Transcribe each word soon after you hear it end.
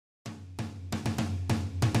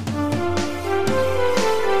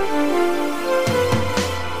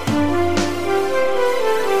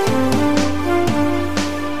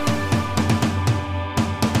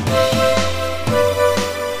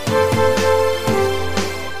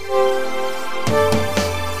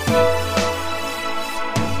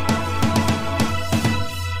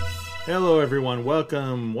everyone.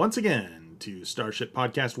 Welcome once again to Starship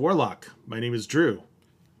Podcast Warlock. My name is Drew.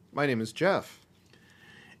 My name is Jeff.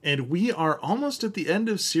 And we are almost at the end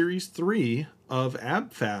of Series 3 of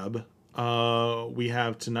AbFab. We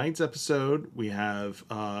have tonight's episode. We have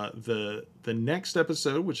the next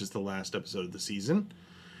episode, which is the last episode of the season.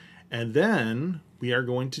 And then we are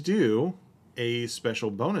going to do a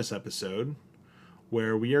special bonus episode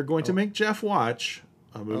where we are going to make Jeff watch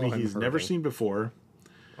a movie he's never seen before.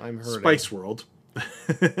 I'm hurting. Spice World.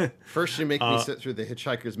 First you make me sit through the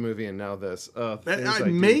Hitchhiker's movie, and now this. I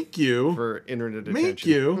make you for internet attention. Make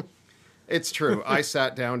you. It's true. I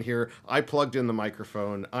sat down here. I plugged in the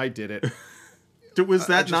microphone. I did it. Was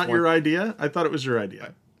that not your idea? I thought it was your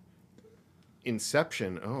idea.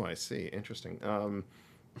 Inception. Oh, I see. Interesting.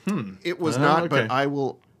 It was not, okay. but I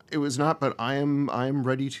will. It was not, but I am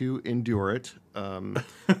ready to endure it.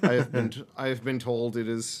 I have been told it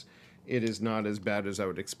is not as bad as I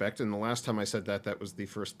would expect. And the last time I said that was the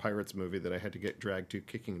first Pirates movie that I had to get dragged to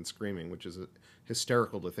kicking and screaming, which is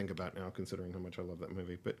hysterical to think about now, considering how much I love that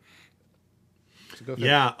movie. But so go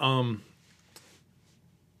yeah, I'm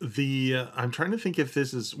trying to think if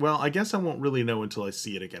this is, well, I guess I won't really know until I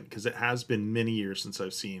see it again, because it has been many years since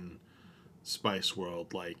I've seen Spice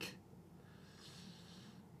World. Like,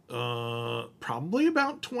 probably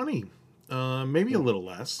about 20, maybe a little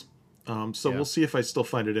less. We'll see if I still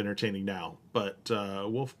find it entertaining now, but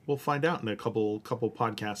we'll find out in a couple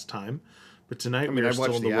podcast time. But tonight we are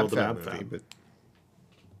still in the world of AbFab.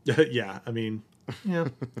 Yeah, I mean, yeah.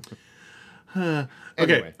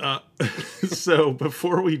 Okay, so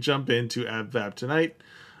before we jump into AbFab tonight,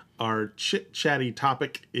 our chit-chatty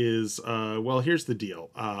topic is, here's the deal.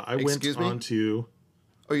 Excuse me? On to...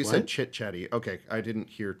 Oh, you said chit-chatty. Okay, I didn't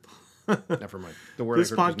hear... Never mind. The word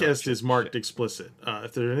this podcast is marked explicit.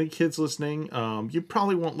 If there are any kids listening, you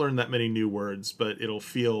probably won't learn that many new words, but it'll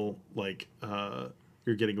feel like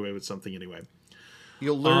you're getting away with something anyway.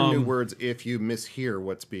 You'll learn new words if you mishear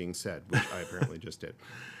what's being said, which I apparently just did.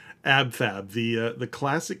 AbFab, the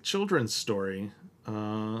classic children's story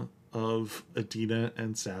of Adina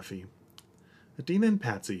and Safi. Adina and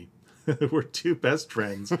Patsy were two best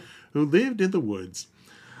friends who lived in the woods.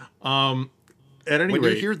 At any rate,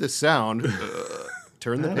 when you hear the sound,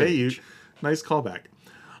 turn the page. Nice callback.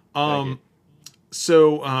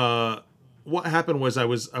 So what happened was I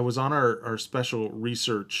was on our special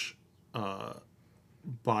research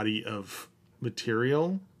body of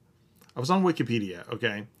material. I was on Wikipedia.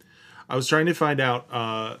 Okay, I was trying to find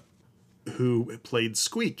out who played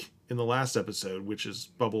Squeak in the last episode, which is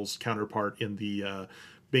Bubbles' counterpart in the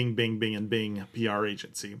Bing, Bing, Bing, and Bing PR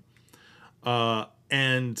agency,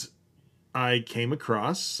 and I came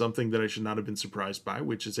across something that I should not have been surprised by,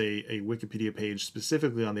 which is a Wikipedia page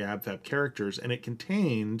specifically on the AbFab characters, and it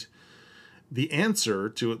contained the answer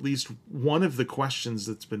to at least one of the questions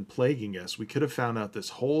that's been plaguing us. We could have found out this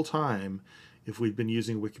whole time if we'd been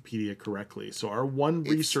using Wikipedia correctly. So our one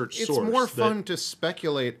research source... It's more fun to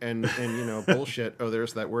speculate and bullshit, oh,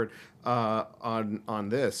 there's that word, on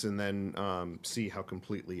this, and then see how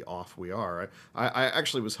completely off we are. I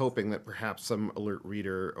actually was hoping that perhaps some alert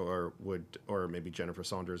reader or maybe Jennifer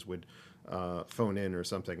Saunders would phone in or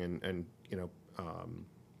something and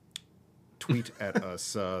tweet at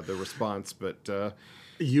us the response, but...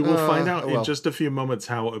 you will find out in just a few moments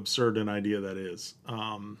how absurd an idea that is.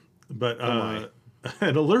 But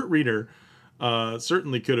an alert reader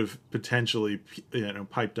certainly could have potentially,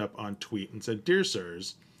 piped up on tweet and said, "Dear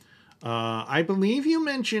sirs, I believe you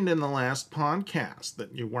mentioned in the last podcast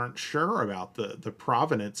that you weren't sure about the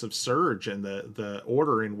provenance of Surge and the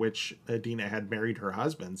order in which Adina had married her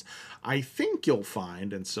husbands. I think you'll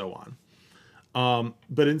find," and so on.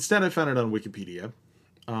 But instead I found it on Wikipedia.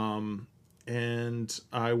 And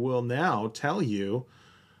I will now tell you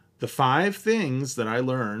the 5 things that I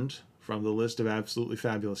learned from the list of absolutely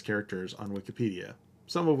fabulous characters on Wikipedia.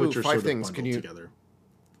 Some of which are sort of bundled together.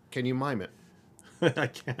 Can you mime it? I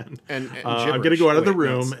can. And I'm going to go out of the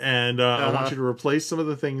room, and I want you to replace some of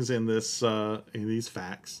the things in this in these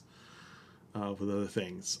facts with other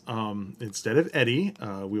things. Instead of Eddie,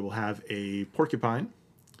 we will have a porcupine.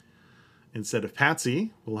 Instead of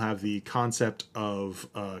Patsy, we'll have the concept of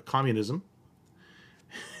communism.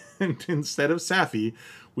 And instead of Safi,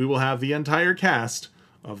 we will have the entire cast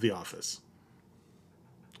of The Office.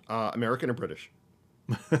 American or British?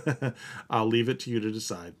 I'll leave it to you to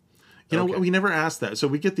decide. You know, we never asked that. So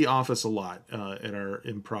we get The Office a lot at our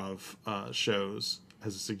improv shows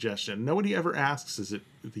as a suggestion. Nobody ever asks, is it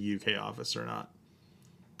the UK Office or not?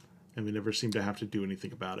 And we never seem to have to do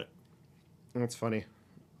anything about it. That's funny.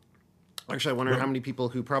 Actually, I wonder how many people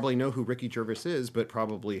who probably know who Ricky Gervais is, but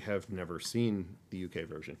probably have never seen the UK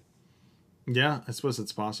version. Yeah, I suppose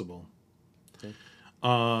it's possible. Okay.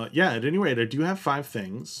 Yeah, at any rate, I do have 5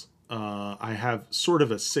 things. I have sort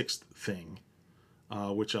of a 6th thing,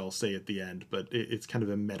 which I'll say at the end, but it's kind of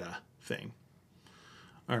a meta thing.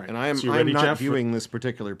 All right. And I'm so you ready, not Jeff? viewing this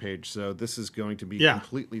particular page, so this is going to be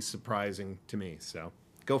completely surprising to me. So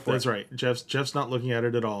go for it. That's right. Jeff's not looking at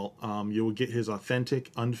it at all. You will get his authentic,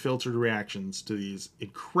 unfiltered reactions to these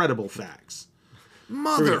incredible facts.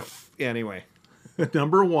 Anyway.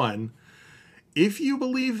 Number 1, if you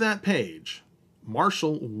believe that page,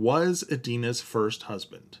 Marshall was Adina's first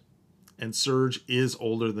husband, and Serge is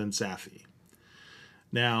older than Safi.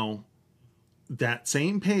 Now, that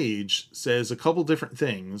same page says a couple different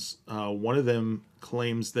things. One of them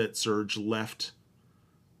claims that Serge left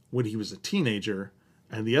when he was a teenager,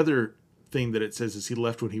 and the other thing that it says is he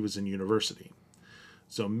left when he was in university.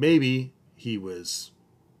 So maybe he was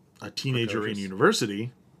a teenager in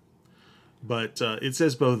university, but it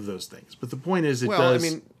says both of those things. But the point is, I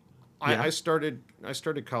mean, I started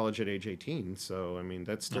college at age 18, so I mean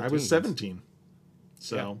that's still. I was 17,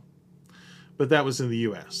 so. Yeah. But that was in the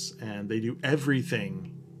U.S., and they do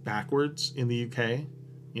everything backwards in the U.K.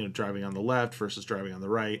 You know, driving on the left versus driving on the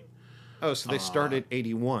right. Oh, so they start at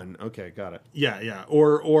 81. Okay, got it. Yeah.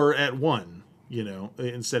 Or at 1, you know,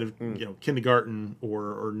 instead of, you know, kindergarten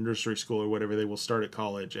or nursery school or whatever, they will start at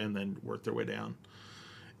college and then work their way down.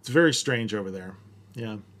 It's very strange over there.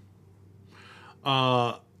 Yeah.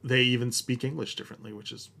 They even speak English differently,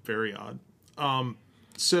 which is very odd.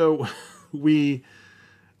 So we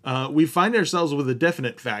find ourselves with a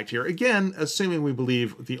definite fact here. Again, assuming we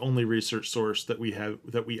believe the only research source that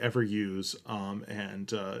we ever use,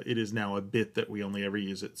 and it is now a bit that we only ever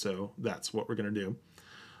use it. So that's what we're going to do.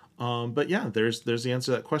 But yeah, there's the answer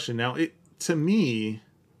to that question. Now, to me,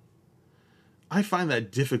 I find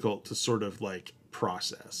that difficult to sort of like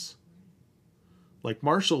process. Like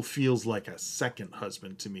Marshall feels like a second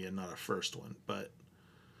husband to me and not a first one. But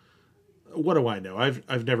what do I know?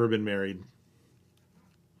 I've never been married.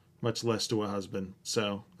 Much less to a husband.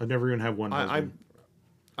 So I've never even had one husband.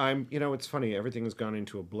 I'm, you know, it's funny. Everything has gone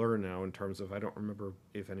into a blur now in terms of I don't remember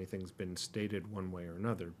if anything's been stated one way or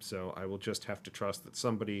another. So I will just have to trust that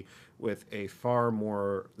somebody with a far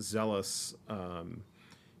more zealous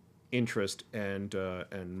interest and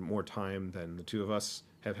more time than the two of us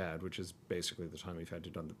have had, which is basically the time we've had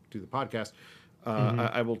to do the podcast.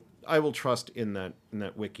 I will trust in that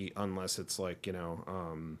wiki unless it's like, you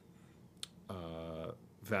know,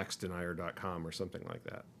 vaxdenier.com or something like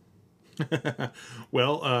that.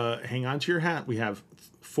 Well, hang on to your hat. We have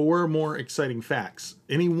 4 more exciting facts,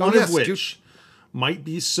 any one of which might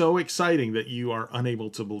be so exciting that you are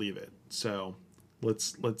unable to believe it. So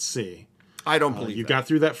let's see. I don't believe you got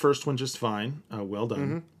through that first one just fine. Well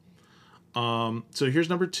done. So here's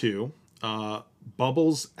number 2.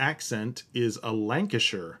 Bubbles' accent is a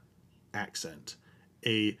Lancashire accent.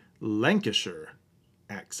 A Lancashire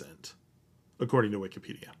accent, according to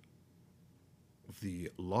Wikipedia.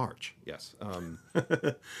 The large, yes.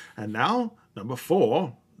 And now, number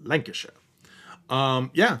 4, Lancashire.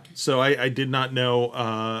 Yeah, so I did not know,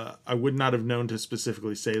 I would not have known to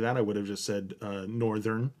specifically say that. I would have just said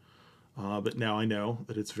northern, but now I know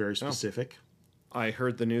that it's very specific. I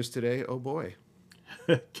heard the news today. Oh, boy.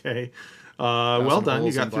 Okay. Well done.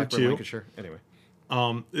 You got through 2. Lancashire. Anyway.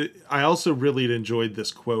 I also really enjoyed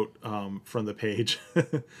this quote from the page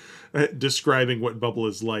describing what Bubble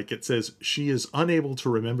is like. It says, she is unable to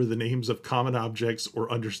remember the names of common objects or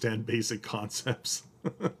understand basic concepts.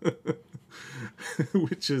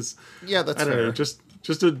 Which is, yeah, that's I don't fair. know, just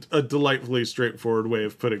a delightfully straightforward way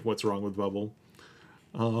of putting what's wrong with Bubble.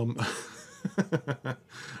 All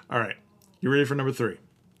right. You ready for number 3?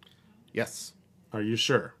 Yes. Are you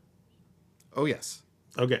sure? Oh, yes.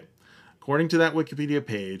 Okay. According to that Wikipedia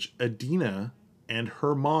page, Adina and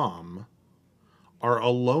her mom are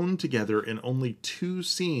alone together in only 2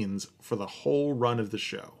 scenes for the whole run of the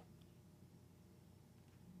show.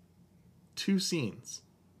 2 scenes.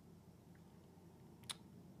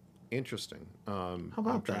 Interesting. How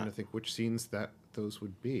about I'm trying that? to think which scenes those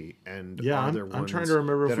would be. And yeah, I'm trying to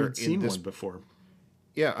remember if we've seen one before.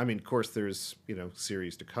 Yeah, I mean, of course, there's, you know,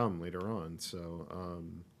 series to come later on. So,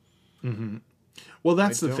 Well,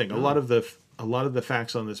 that's the thing. know. A lot of the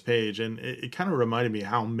facts on this page, and it kind of reminded me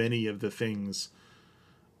how many of the things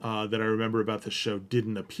that I remember about the show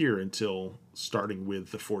didn't appear until starting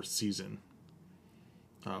with the 4th season,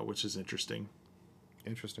 which is interesting.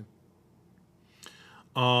 Interesting.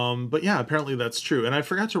 But yeah, apparently that's true. And I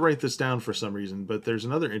forgot to write this down for some reason, but there's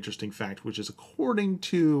another interesting fact, which is according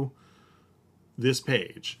to this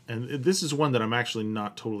page, and this is one that I'm actually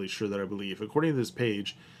not totally sure that I believe. According to this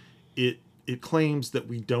page, it claims that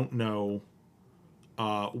we don't know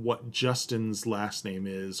what Justin's last name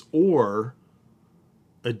is or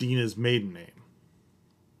Adina's maiden name.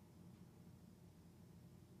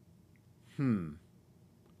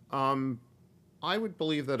 I would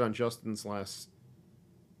believe that on Justin's last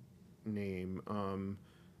name.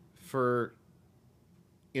 For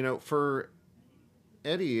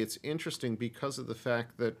Eddie, it's interesting because of the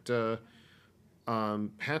fact that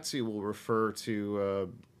Patsy will refer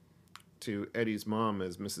to Eddie's mom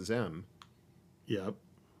as Mrs. M. Yep.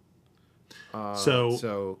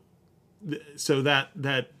 So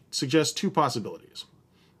that suggests two possibilities.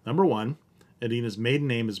 Number one, Adina's maiden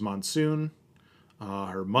name is Monsoon.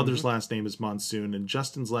 Her mother's last name is Monsoon, and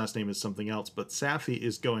Justin's last name is something else. But Safi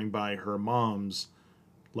is going by her mom's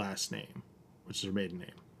last name, which is her maiden name.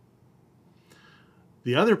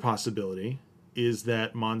 The other possibility is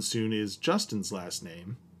that Monsoon is Justin's last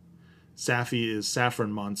name. Safi is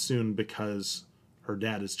Saffron Monsoon because her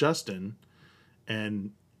dad is Justin,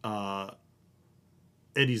 and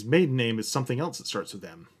Eddie's maiden name is something else that starts with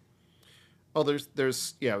M. Oh,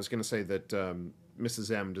 there's I was going to say that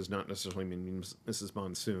Mrs. M does not necessarily mean Mrs.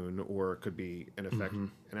 Monsoon, or it could be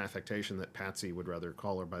an affectation that Patsy would rather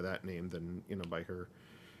call her by that name than by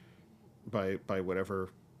whatever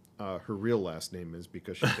her real last name is,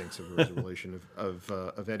 because she thinks of her as a relation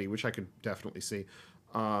of Eddie, which I could definitely see.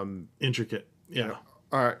 Intricate, yeah.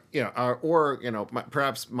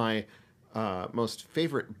 Perhaps my most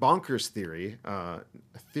favorite bonkers theory,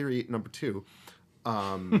 theory number 2,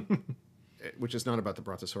 which is not about the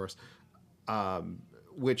Brontosaurus,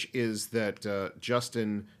 which is that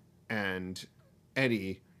Justin and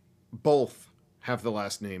Eddie both have the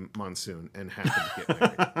last name Monsoon and happen to get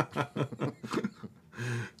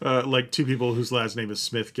married. Like two people whose last name is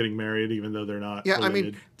Smith getting married, even though they're not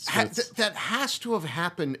related. That has to have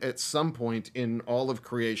happened at some point in all of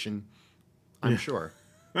creation, I'm sure.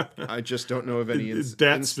 I just don't know of any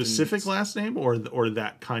that specific last name or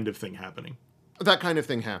that kind of thing happening. That kind of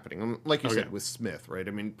thing happening, like you said with Smith, right?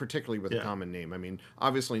 I mean, particularly with a common name. I mean,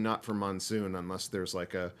 obviously not for Monsoon, unless there's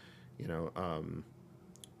like a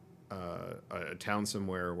town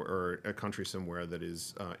somewhere or a country somewhere that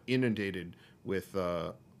is inundated with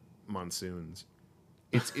monsoons.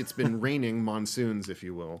 It's been raining monsoons, if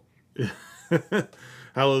you will.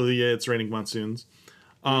 Hallelujah! It's raining monsoons.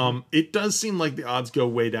 It does seem like the odds go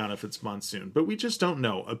way down if it's Monsoon, but we just don't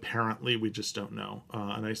know. Apparently, we just don't know.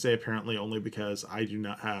 And I say apparently only because I do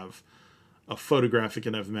not have a photographic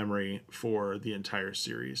enough memory for the entire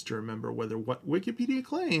series to remember whether what Wikipedia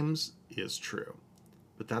claims is true.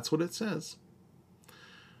 But that's what it says.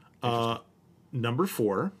 Number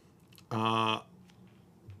 4,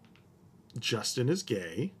 Justin is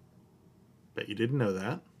gay. Bet you didn't know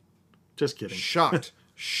that. Just kidding. Shocked,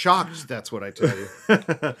 that's what I tell you.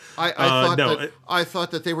 I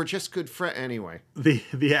thought that they were just good friends anyway.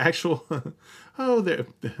 The actual they're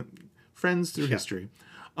friends through history.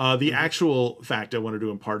 The actual fact I wanted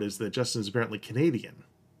to impart is that Justin is apparently Canadian.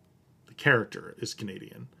 The character is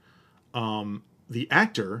Canadian. The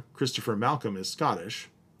actor, Christopher Malcolm, is Scottish.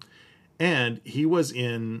 And he was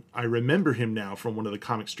in, I remember him now from one of the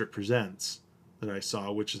Comic Strip Presents that I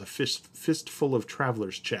saw, which is a fistful of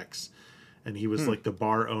traveler's checks. And he was like the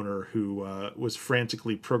bar owner who was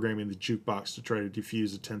frantically programming the jukebox to try to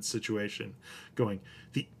defuse a tense situation, going,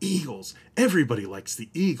 "The Eagles! Everybody likes the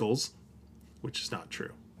Eagles," which is not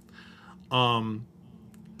true. So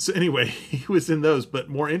anyway, he was in those, but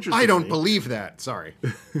more interestingly, I don't believe that. Sorry.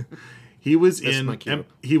 he was in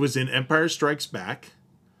Empire Strikes Back.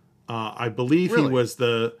 I believe he was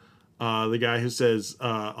the guy who says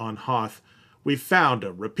on Hoth, "We found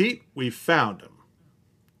him." Repeat, "We found him."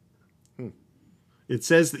 It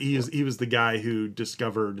says that he was the guy who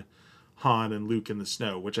discovered Han and Luke in the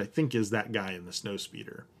snow, which I think is that guy in the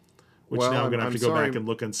snowspeeder. Which now I'm going to have to go back and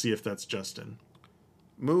look and see if that's Justin.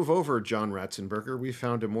 Move over, John Ratzenberger. We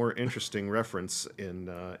found a more interesting reference in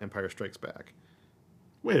Empire Strikes Back.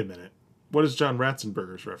 Wait a minute. What is John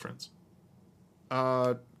Ratzenberger's reference?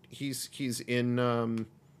 He's in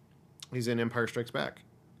Empire Strikes Back.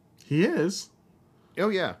 He is? Oh,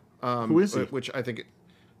 yeah. Who is he? Which I think...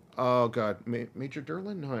 Oh God, Major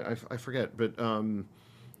Derlin? No, I forget. But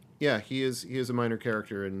yeah, he is a minor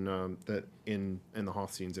character in the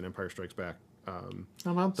Hoth scenes in Empire Strikes Back. How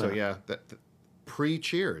about that? So yeah, that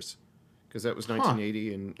pre-Cheers, because that was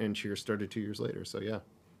 1980, and Cheers started 2 years later. So yeah.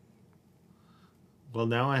 Well,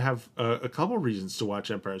 now I have a couple reasons to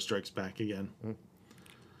watch Empire Strikes Back again.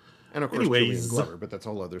 And of course, Julian Glover, but that's a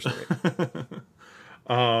whole other story.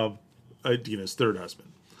 Dina's third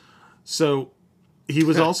husband. So. He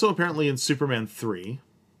was also apparently in Superman 3.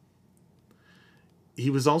 He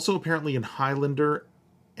was also apparently in Highlander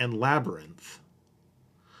and Labyrinth.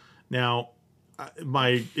 Now,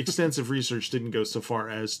 my extensive research didn't go so far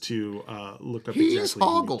as to look up He's exactly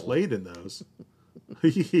who Hoggle. he played in those.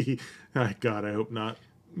 God, I hope not.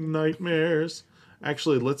 Nightmares.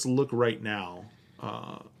 Actually, let's look right now.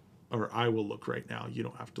 Or I will look right now. You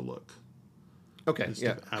don't have to look. Okay, List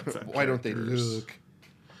yeah. of ABFAC Why don't they characters. look?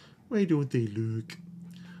 Why don't they look?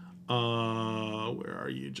 Where are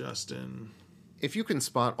you, Justin? If you can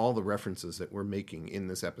spot all the references that we're making in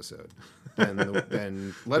this episode,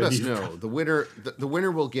 then let us know. The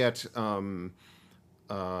winner will get a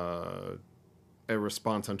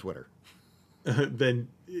response on Twitter. Then,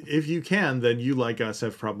 if you can, then you, like us,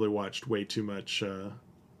 have probably watched way too much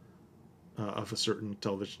of a certain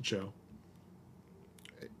television show.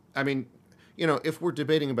 I mean, if we're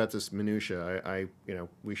debating about this minutia,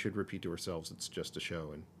 we should repeat to ourselves it's just a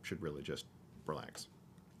show and should really just relax.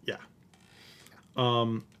 Yeah.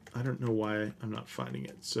 I don't know why I'm not finding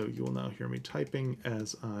it, so you will now hear me typing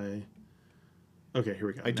as I... Okay, here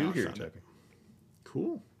we go. I do hear you typing.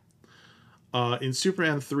 Cool. In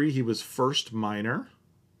Superman 3, he was First Miner,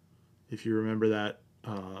 if you remember that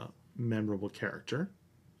memorable character.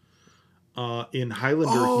 In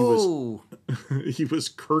Highlander, he was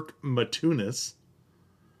Kirk Matunis.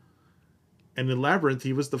 And in Labyrinth,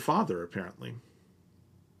 he was the father, apparently.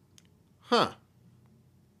 Huh.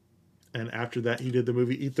 And after that, he did the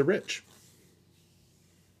movie Eat the Rich,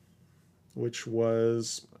 which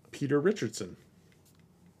was Peter Richardson.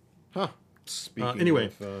 Huh. Speaking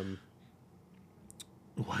anyway. of...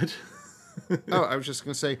 What? I was just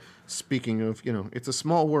going to say, speaking of, it's a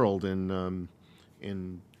small world in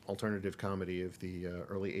alternative comedy of the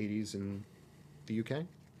early 80s in the UK.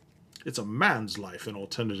 It's a man's life in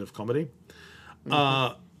alternative comedy.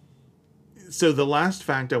 Mm-hmm. So the last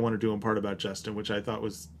fact I want to do impart about Justin, which I thought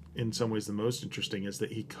was in some ways the most interesting, is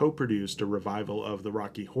that he co-produced a revival of the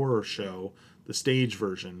Rocky Horror Show, the stage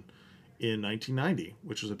version, in 1990,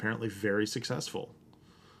 which was apparently very successful.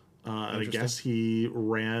 And I guess he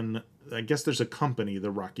ran... I guess there's a company,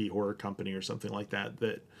 the Rocky Horror Company or something like that,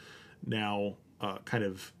 that now kind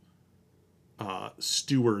of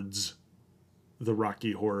stewards the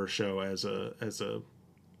Rocky Horror Show as a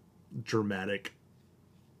dramatic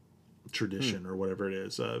tradition or whatever it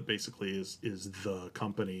is. Basically is the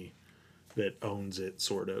company that owns it,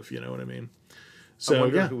 sort of, you know what I mean? So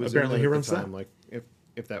yeah, apparently he runs that. Like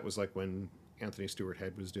if that was like when Anthony Stewart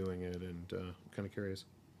Head was doing it, and kind of curious.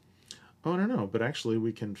 Oh, I don't know, but actually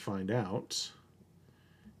we can find out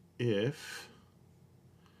if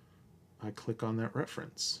I click on that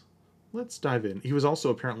reference. Let's dive in. He was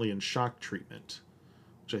also apparently in Shock Treatment,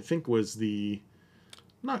 which I think was the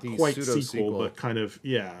quite sequel, but kind of,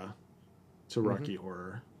 to Rocky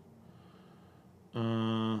Horror.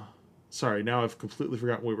 Sorry, now I've completely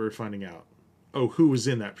forgotten what we were finding out. Oh, who was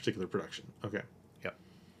in that particular production. Okay. Yep.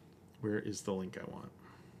 Where is the link I want?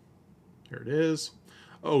 Here it is.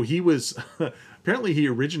 Oh, he was... apparently he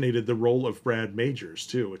originated the role of Brad Majors,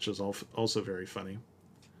 too, which is also very funny.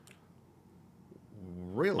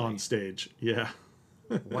 Really? On stage, yeah.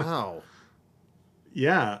 Wow.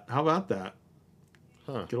 Yeah, how about that?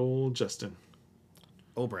 Huh. Good old Justin.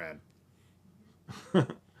 Oh, Brad. now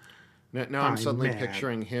I'm suddenly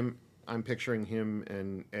picturing him. I'm picturing him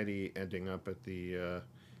and Eddie ending up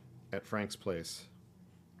at Frank's place.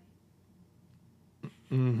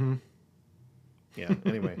 Mm-hmm. Yeah.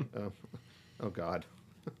 Anyway. Oh God.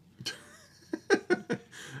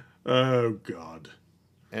 Oh God.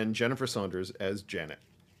 And Jennifer Saunders as Janet.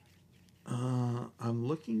 I'm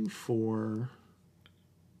looking for...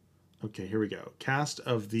 Okay, here we go. Cast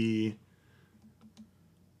of the...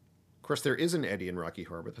 Of course, there is an Eddie in Rocky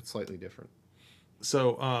Horror, but that's slightly different.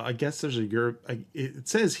 So I guess there's a Europe... It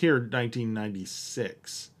says here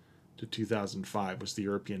 1996 to 2005 was the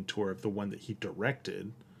European tour of the one that he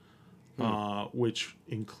directed, which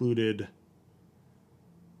included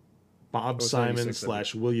Bob Simon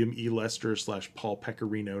 / William E. Lester / Paul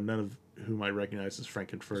Pecorino, none of whom I recognize as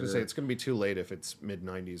Frankenfurter. I was gonna say, it's going to be too late if it's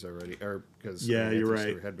mid-90s already, or because you're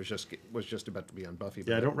right. Head was just about to be on Buffy.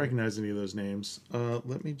 Yeah, I don't recognize any of those names.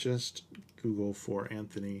 Let me just Google for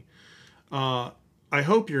Anthony. I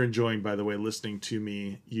hope you're enjoying, by the way, listening to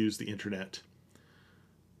me use the internet.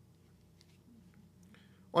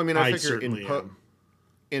 Well, I mean, I figure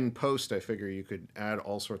in post, I figure you could add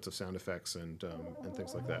all sorts of sound effects and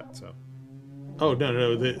things like that. So. Oh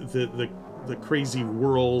no! The crazy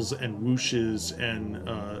whirls and whooshes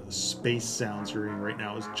and space sounds you're hearing right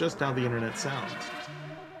now is just how the internet sounds.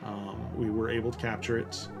 We were able to capture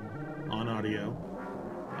it on audio,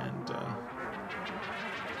 and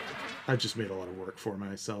I just made a lot of work for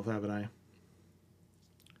myself, haven't I?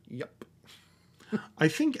 Yep. I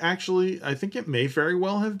think it may very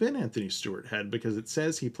well have been Anthony Stewart Head, because it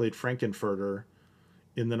says he played Frankenfurter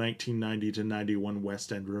in the 1990 to 91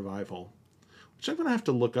 West End revival, which I'm going to have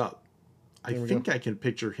to look up. I think I can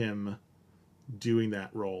picture him doing that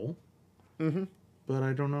role, but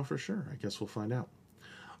I don't know for sure. I guess we'll find out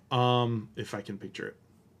if I can picture it.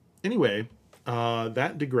 Anyway,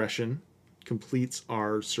 that digression completes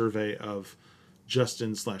our survey of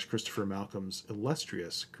Justin/Christopher Malcolm's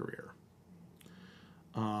illustrious career.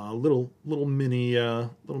 Little mini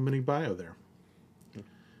bio there.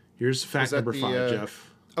 Here's fact number 5,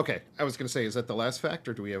 Jeff. Okay, I was going to say, is that the last fact,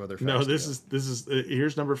 or do we have other facts? No, this is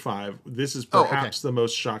here's number 5. This is perhaps the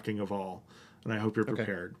most shocking of all, and I hope you're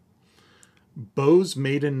prepared. Bo's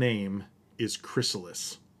maiden name is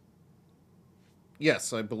Chrysalis.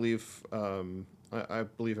 Yes, I believe. I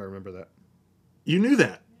believe I remember that. You knew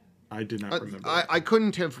that. I did not remember. I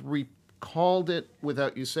couldn't have recalled it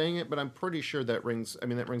without you saying it, but I'm pretty sure that rings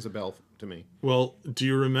a bell to me. Well, do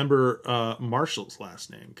you remember Marshall's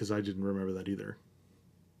last name? Because I didn't remember that either.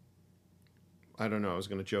 I don't know. I was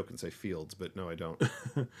going to joke and say Fields, but no, I don't.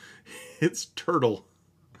 It's Turtle.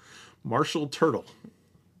 Marshall Turtle.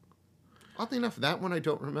 Oddly enough, that one I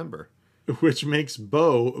don't remember. Which makes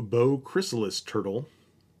Bo Chrysalis Turtle.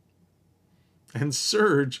 And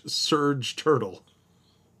Surge Turtle.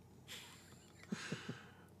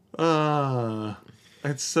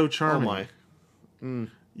 It's so charming. Oh my.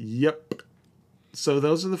 Yep. So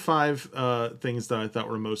those are the 5 things that I thought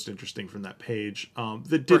were most interesting from that page.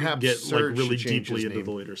 That didn't get Surge really deeply into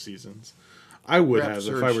the later seasons. I would have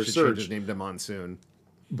if I were Surge. His name to Monsoon.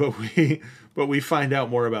 But we find out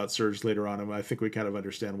more about Surge later on, and I think we kind of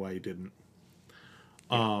understand why he didn't.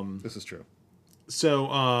 This is true.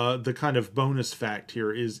 So the kind of bonus fact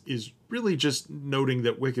here is really just noting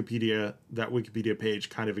that Wikipedia page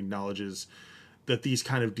kind of acknowledges that these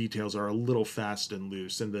kind of details are a little fast and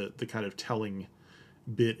loose, and the kind of telling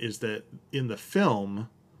bit is that in the film,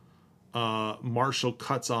 Marshall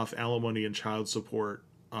cuts off alimony and child support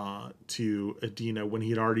to Adina when he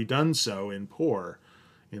had already done so in Poor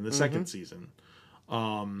in the second season.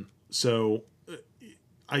 So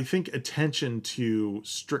I think attention to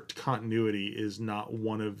strict continuity is not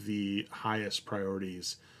one of the highest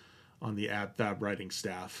priorities on the AbFab writing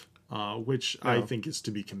staff, which I think is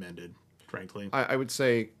to be commended, frankly. I would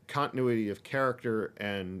say continuity of character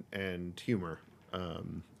and humor.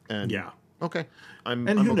 Okay. I'm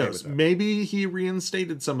who knows? Maybe he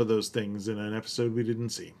reinstated some of those things in an episode we didn't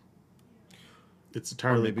see. It's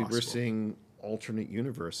entirely possible. We're seeing alternate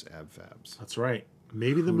universe AbFabs. That's right.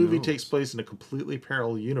 Maybe the movie takes place in a completely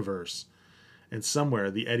parallel universe, and somewhere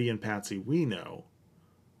the Eddie and Patsy we know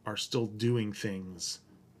are still doing things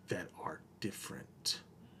that are different.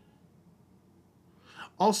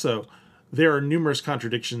 Also, there are numerous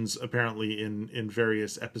contradictions apparently in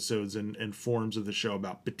various episodes and forms of the show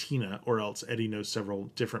about Bettina, or else Eddie knows several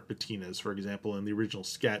different Bettinas. For example, in the original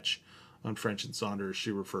sketch on French and Saunders,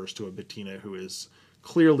 she refers to a Bettina who is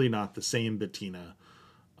clearly not the same Bettina.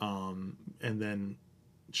 And then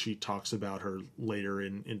she talks about her later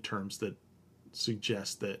in terms that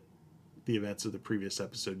suggest that the events of the previous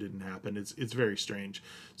episode didn't happen. It's very strange.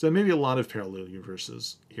 So maybe a lot of parallel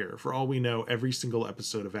universes here. For all we know, every single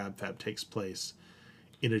episode of AbFab takes place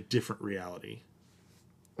in a different reality.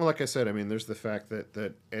 Well, like I said, I mean, there's the fact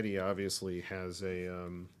that Eddie obviously has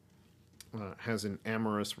an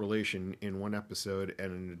amorous relation in one episode,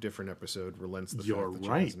 and in a different episode relents the fact that she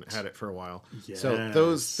hasn't had it for a while. Yes. So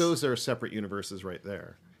those are separate universes right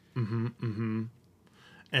there.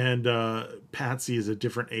 And Patsy is a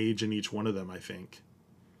different age in each one of them, I think.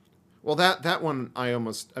 Well, that one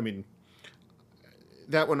almost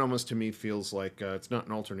to me feels like it's not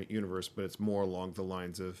an alternate universe, but it's more along the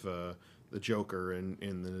lines of the Joker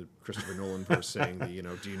in the Christopher Nolan verse saying,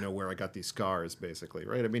 do you know where I got these scars, basically,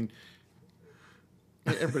 right? I mean,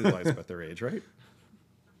 everybody lies about their age, right?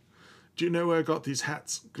 Do you know where I got these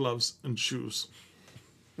hats, gloves, and shoes?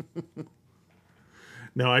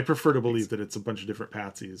 No, I prefer to believe that it's a bunch of different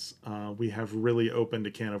Patsies. We have really opened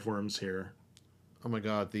a can of worms here. Oh my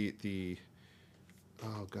God, the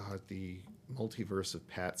multiverse of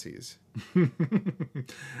Patsies.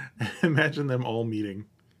 Imagine them all meeting.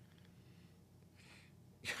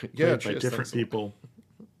 Yeah, by different people.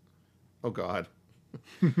 Oh God.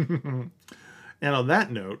 And on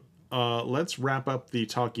that note, let's wrap up the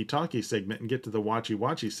talkie segment and get to the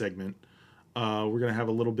watchy segment. We're going to have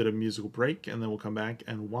a little bit of musical break, and then we'll come back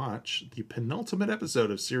and watch the penultimate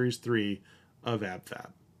episode of Series 3 of AbFab.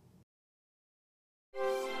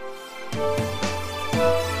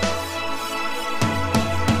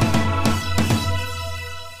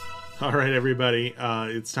 All right, everybody.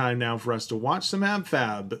 It's time now for us to watch some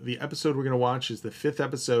AbFab. The episode we're going to watch is the 5th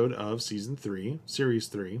episode of Season 3, Series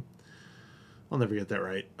 3. I'll never get that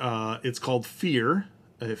right. It's called Fear,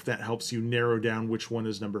 if that helps you narrow down which one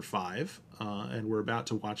is number 5. And we're about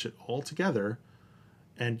to watch it all together.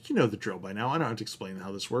 And you know the drill by now. I don't have to explain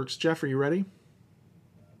how this works. Jeff, are you ready?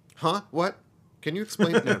 Huh? What? Can you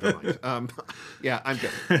explain? No, never mind. Yeah, I'm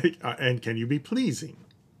good. And can you be pleasing?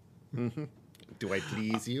 Mm-hmm. Do I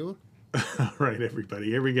please you? All right, everybody.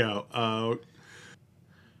 Here we go.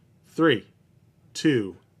 3,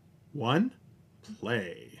 2, 1,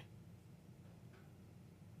 play.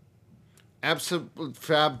 Absolute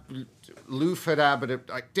fab,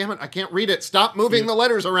 damn it! I can't read it. Stop moving the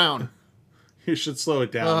letters around. You should slow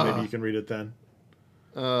it down. Maybe you can read it then.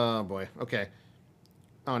 Oh boy. Okay.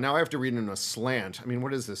 Oh, now I have to read in a slant. I mean,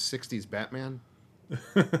 what is this? 60s Batman?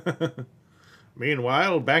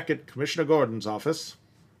 Meanwhile, back at Commissioner Gordon's office.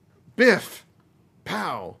 Biff!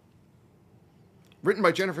 Pow! Written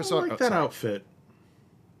by Jennifer I like that outfit.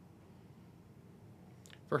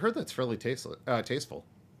 For her, that's fairly tasteful.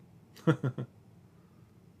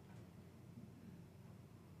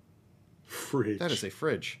 Fridge. That is a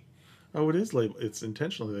fridge. Oh, it is labeled. It's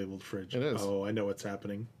intentionally labeled fridge. It is. Oh, I know what's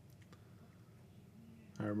happening.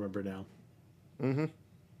 I remember now. Mm-hmm.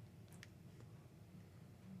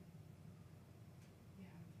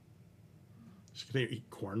 She's gonna eat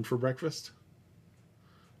corn for breakfast?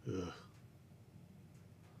 Ugh.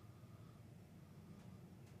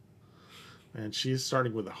 And she's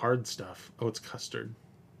starting with the hard stuff. Oh, it's custard.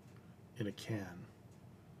 In a can.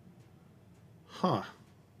 Huh.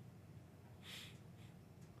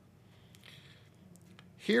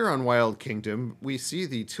 Here on Wild Kingdom, we see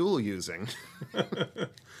the tool using.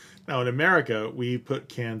 Now, in America, we put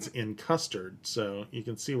cans in custard, so you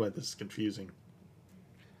can see why this is confusing.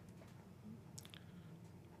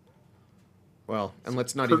 Well, and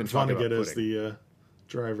let's not Kurt even talk about Vonnegut pudding. as the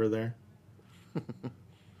driver there.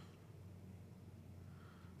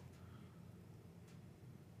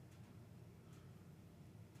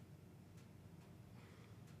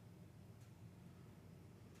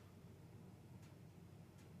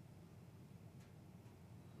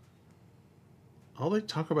 All they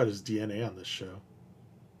talk about is DNA on this show.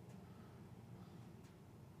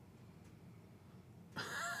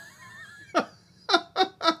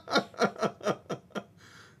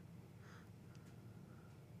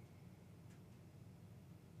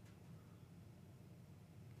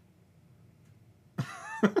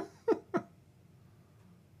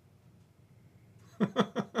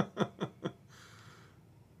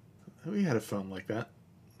 We had a phone like that.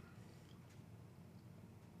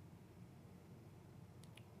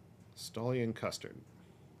 Stallion custard.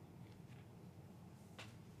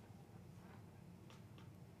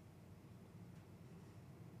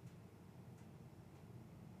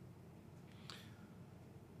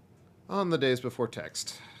 On the days before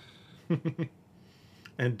text.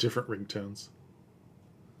 And different ringtones.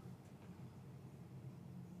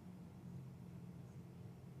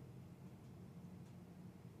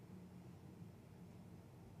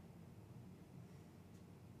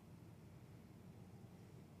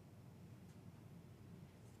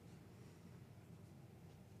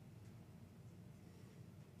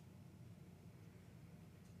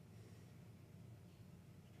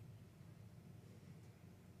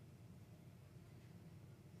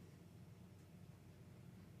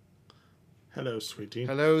 Hello, sweetie.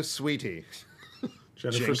 Hello, sweetie.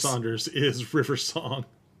 Jennifer Jinx. Saunders is River Song.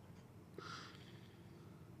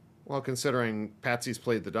 Well, considering Patsy's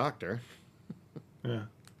played the Doctor. Yeah.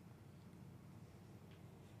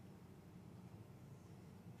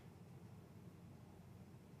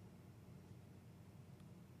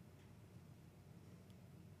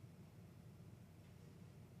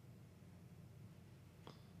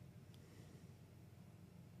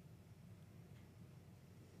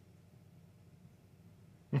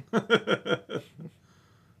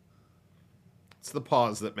 It's the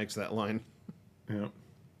pause that makes that line. Yeah.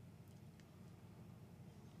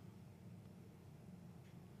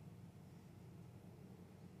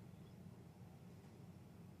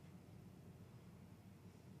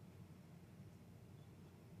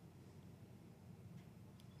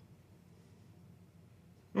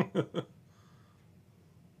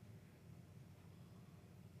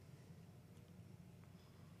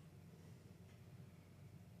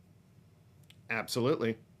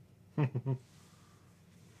 Absolutely.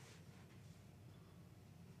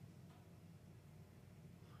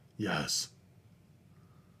 Yes.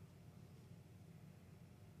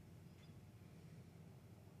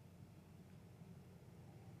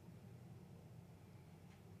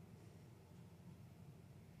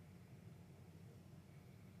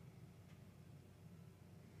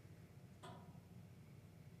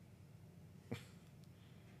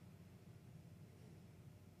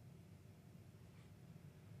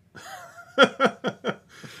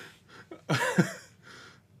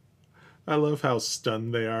 I love how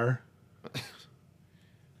stunned they are.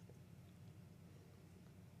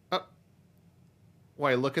 Oh,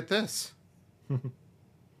 why, look at this.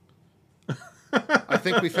 I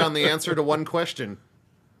think we found the answer to one question.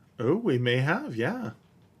 Oh, we may have, yeah.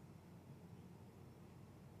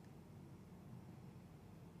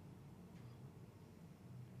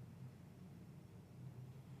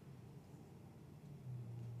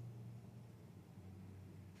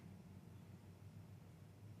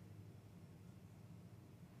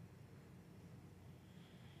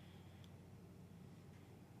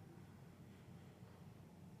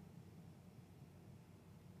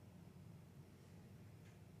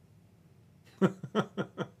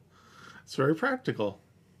 It's very practical.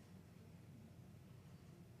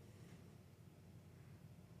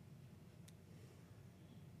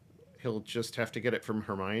 He'll just have to get it from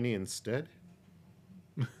Hermione instead.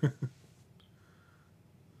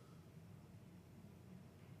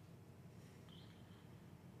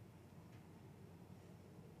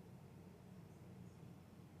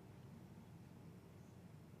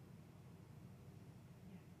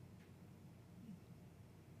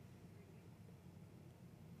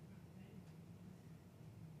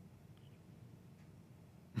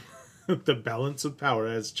 The balance of power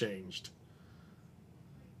has changed.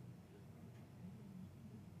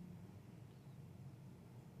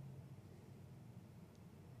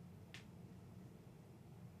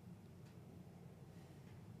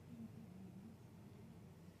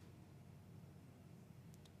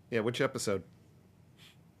 Yeah, which episode?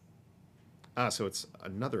 Ah, so it's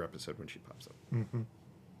another episode when she pops up. Mm-hmm.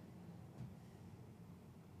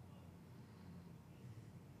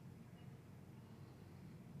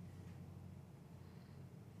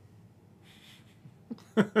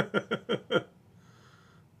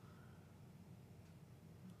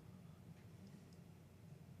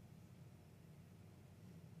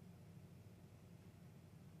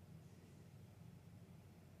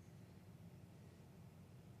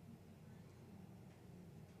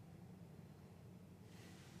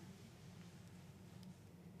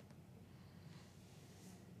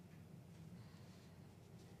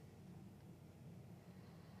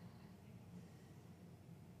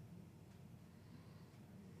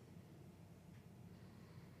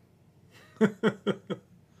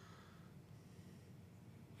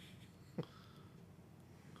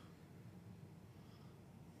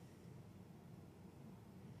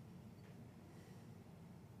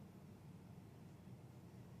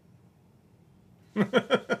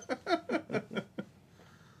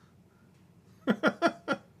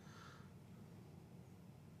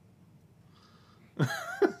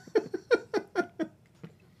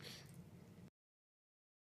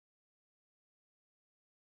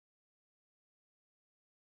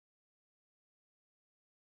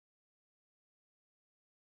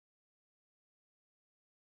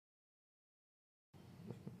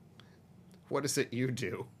 What is it you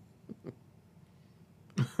do?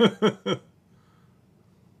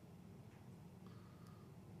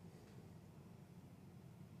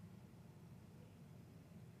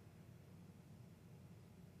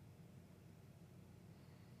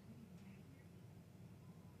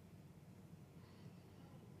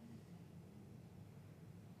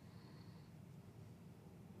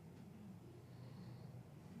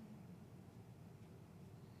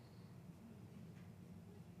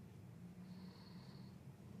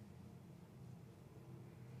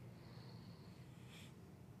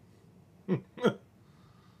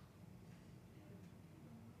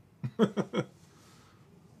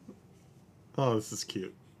 Oh, this is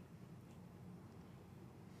cute.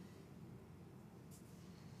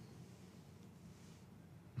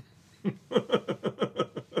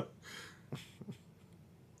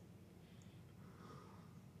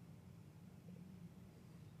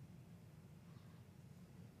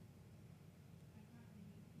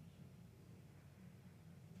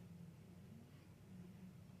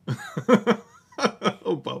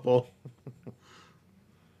 Oh, Bubble.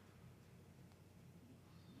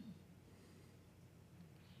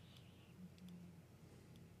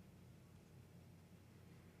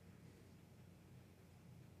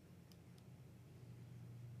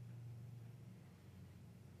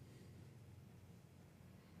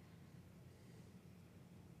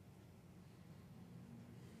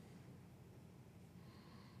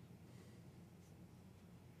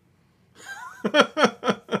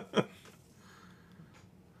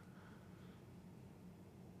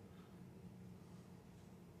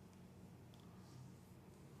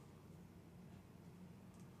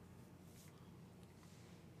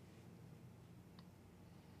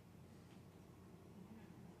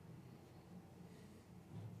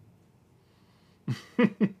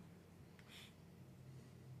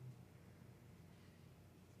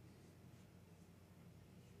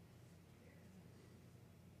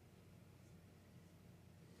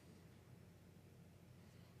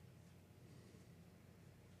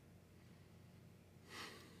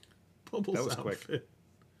 Bubbles That was outfit. quick.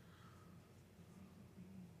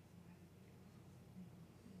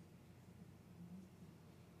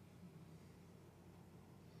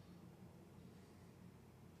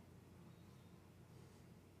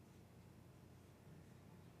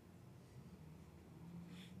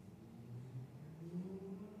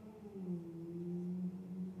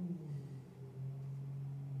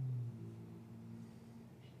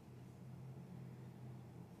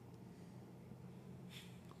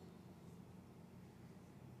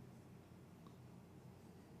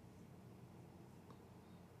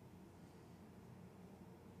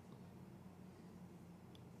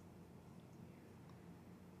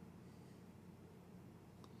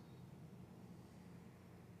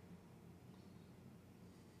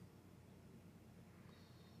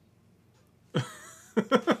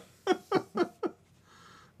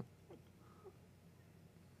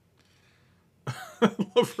 I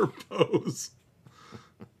love her pose.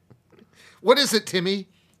 What is it, Timmy?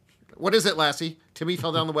 What is it, Lassie? Timmy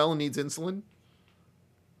fell down the well and needs insulin?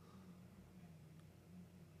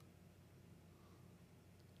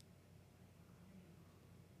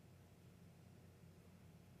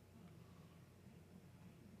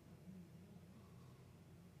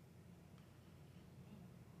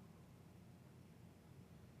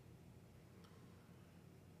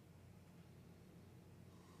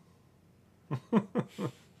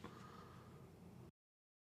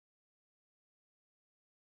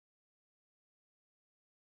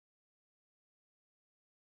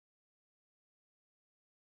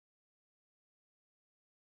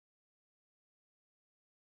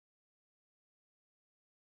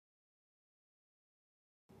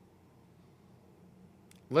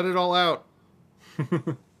 Let it all out.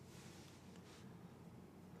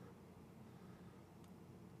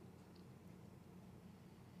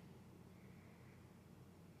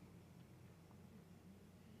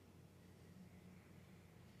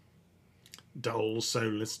 Dull,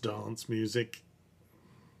 soulless dance music.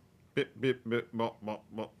 Bip, bip, bip, bop, bop,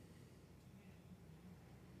 bop.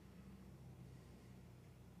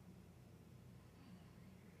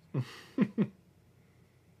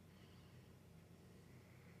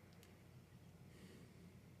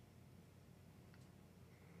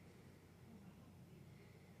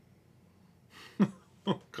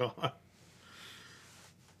 Oh, God.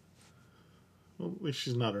 Well, at least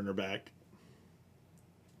she's not on her back.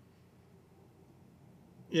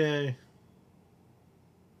 Yay.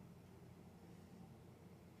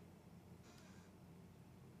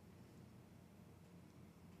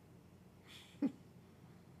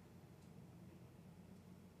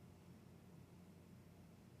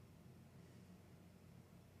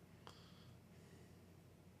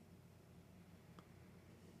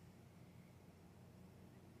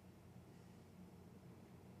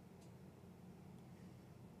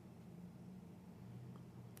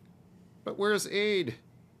 But where's Aid?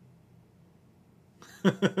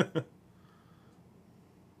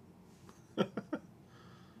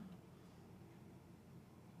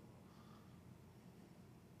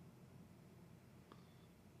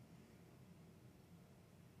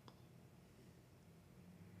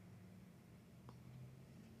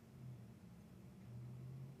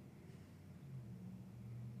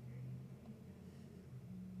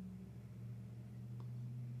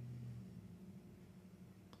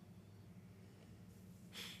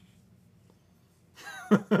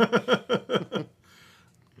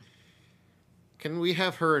 Can we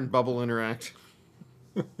have her and Bubble interact?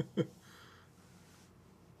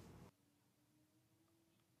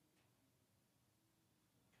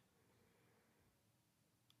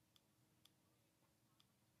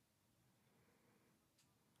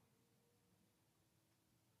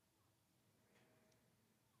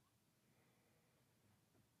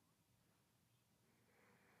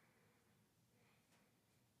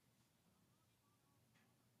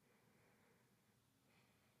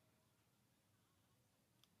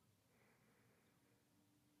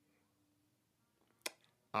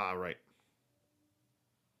 Ah, right.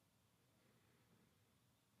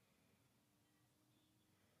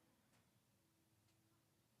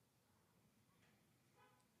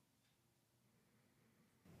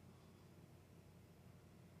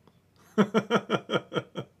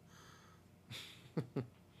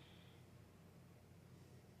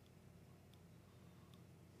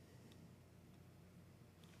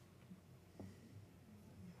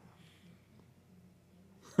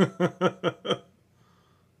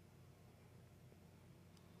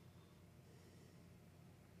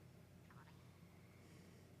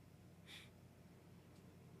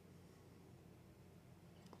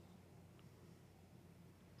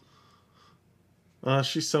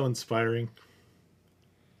 She's so inspiring.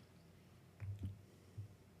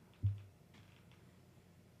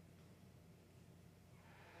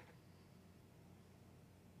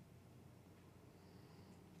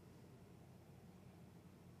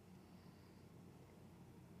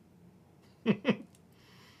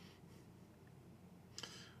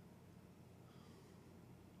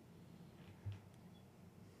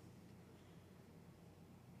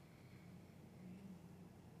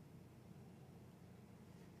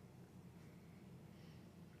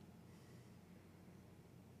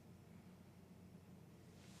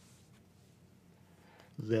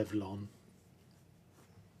 Vevlon.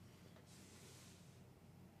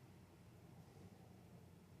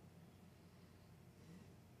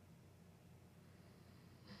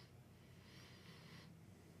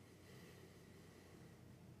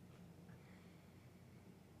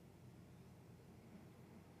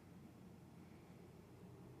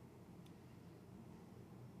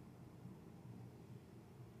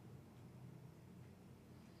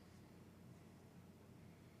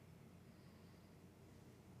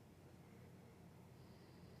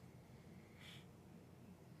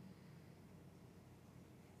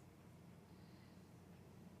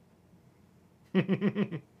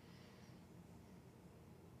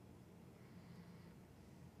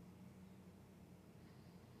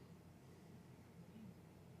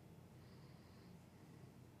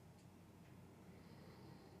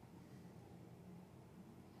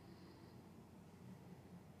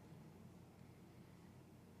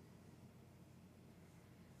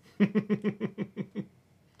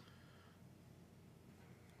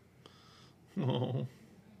 Oh.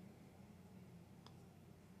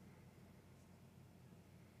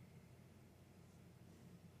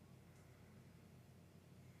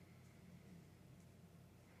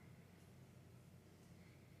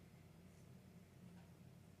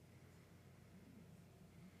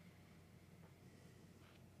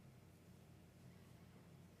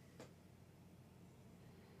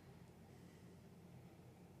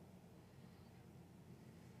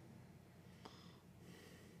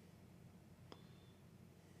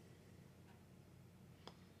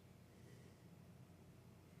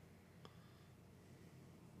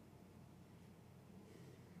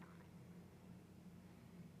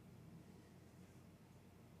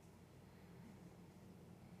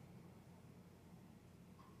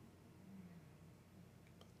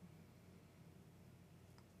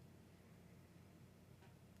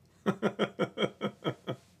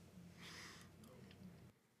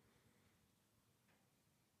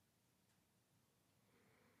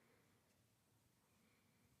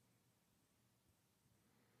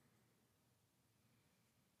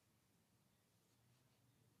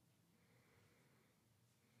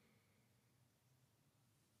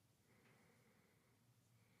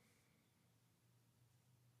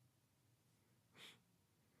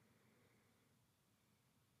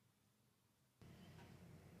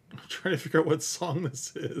 I'm trying to figure out what song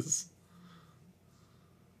this is.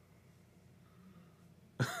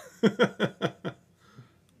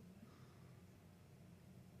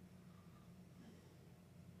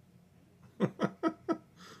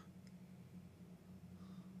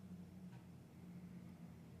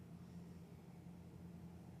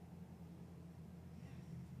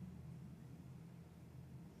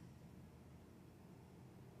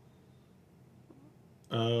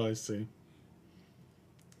 Oh, I see.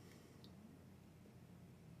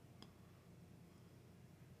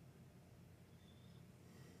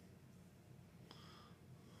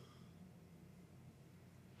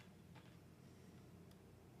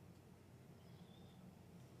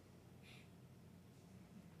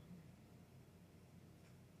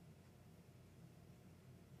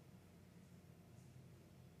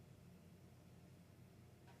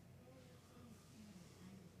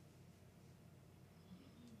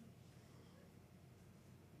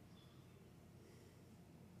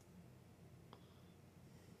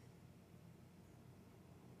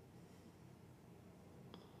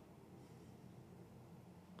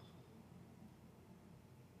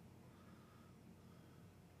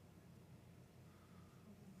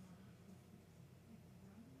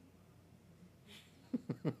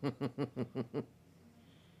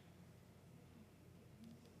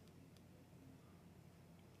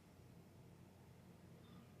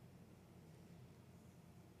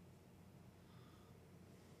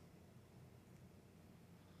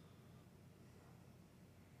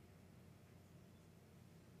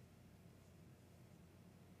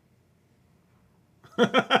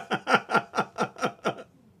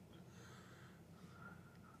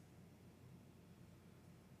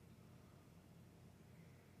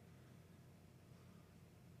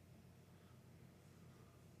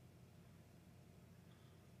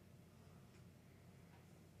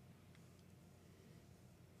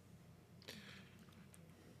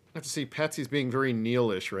 I have to see, Patsy's being very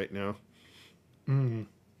Neil-ish right now. Mm.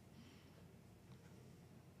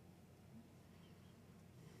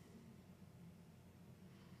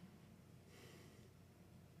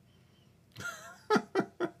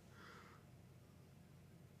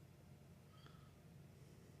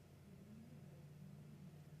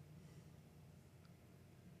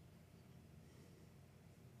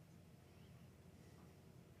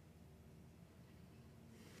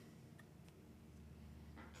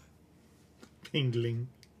 Pingling.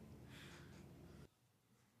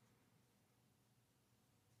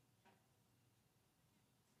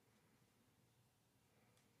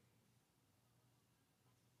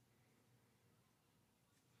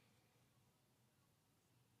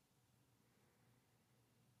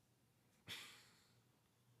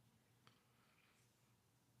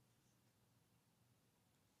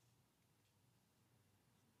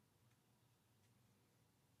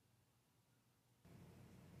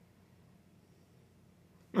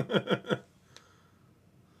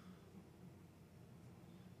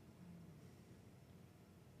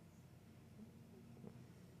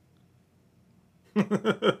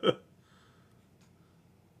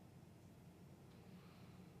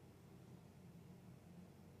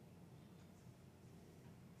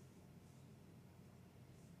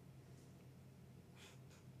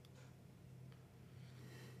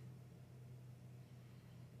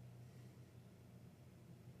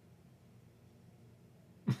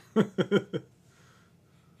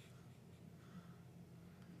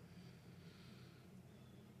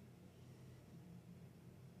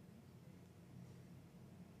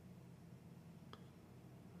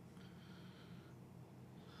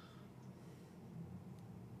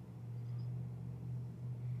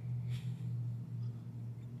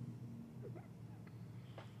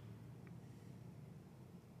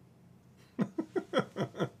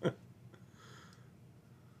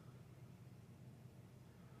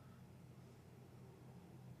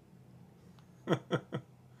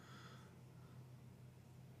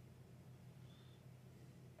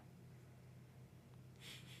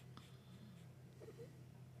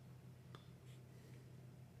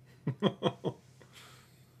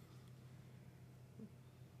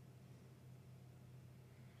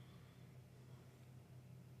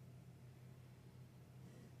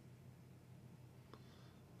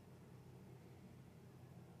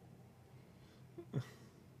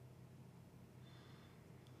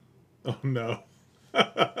 Oh no.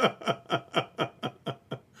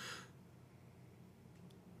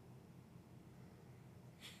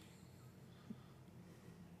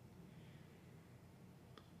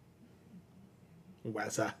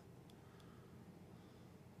 Wazza.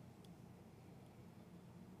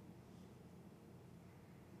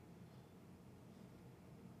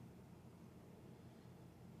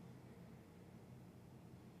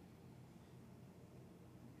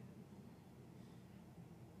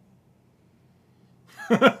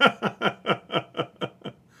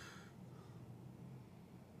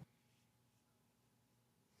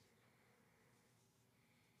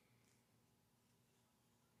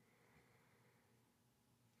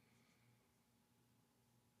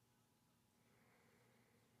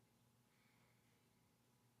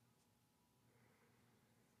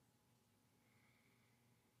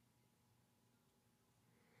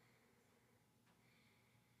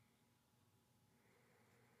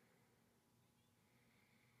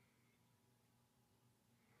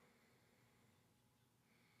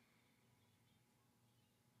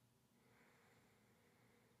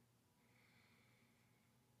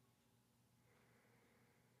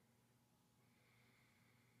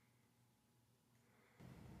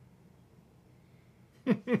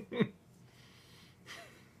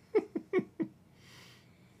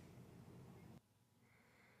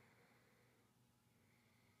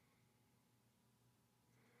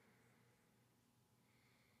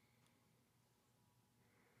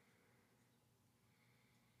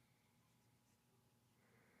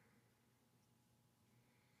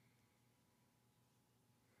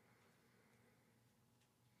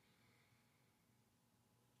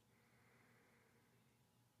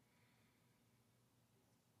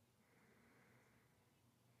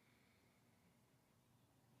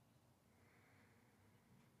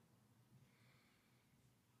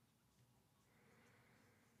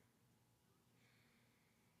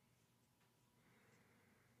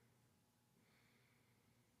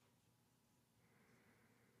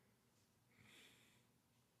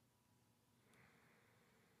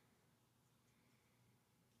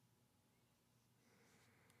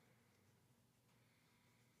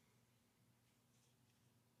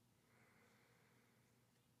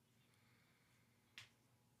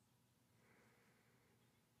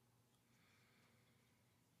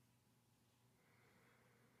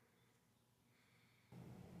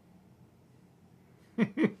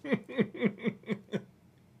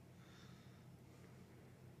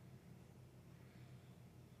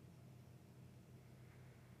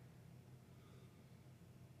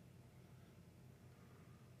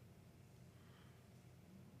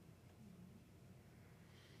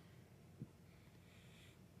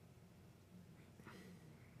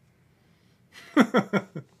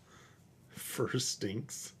 Fur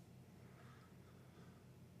stinks.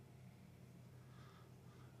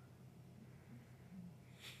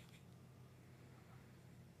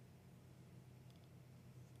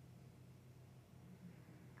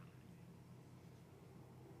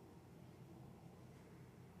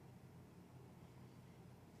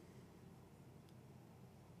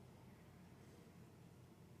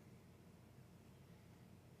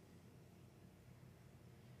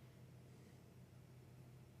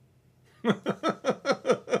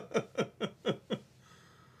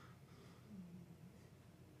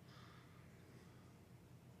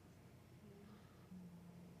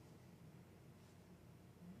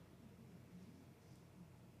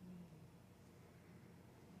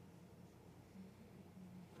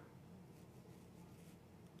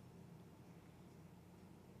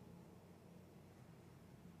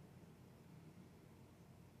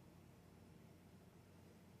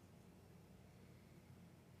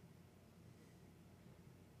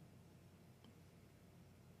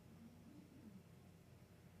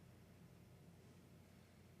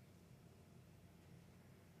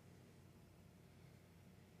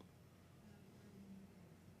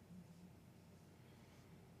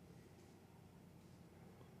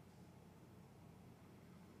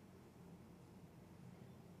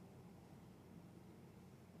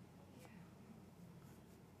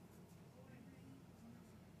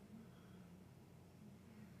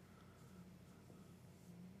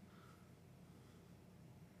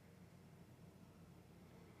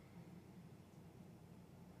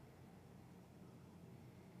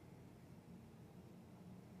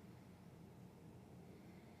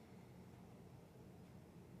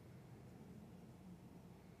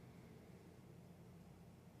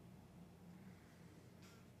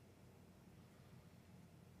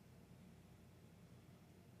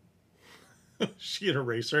 She had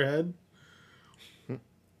Eraserhead?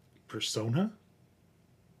 Persona?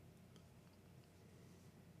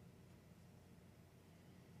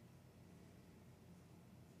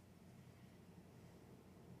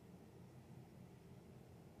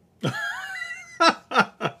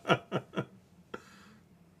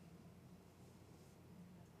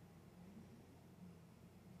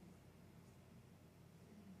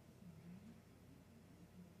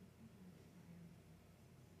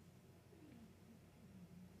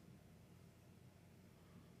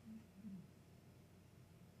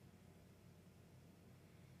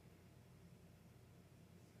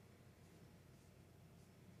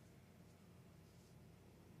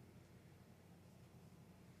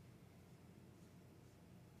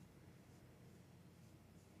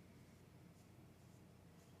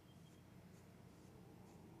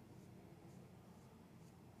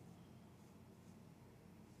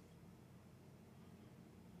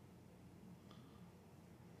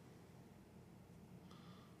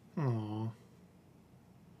 Aww.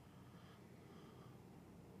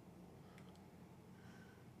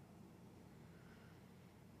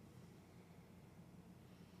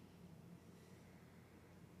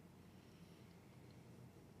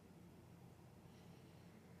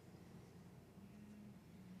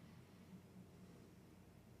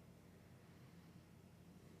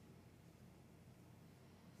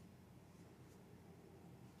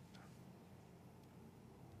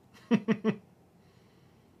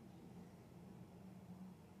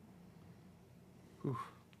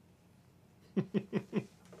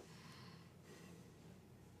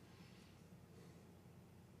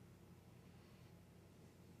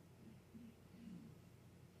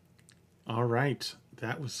 All right.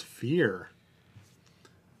 That was Fear.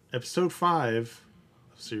 Episode 5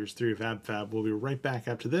 of Series 3 of AbFab. We'll be right back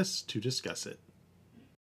after this to discuss it.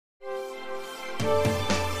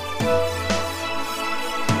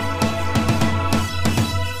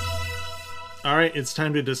 All right, it's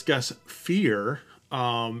time to discuss Fear.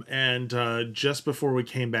 Just before we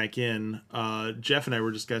came back in, Jeff and I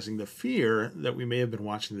were discussing the fear that we may have been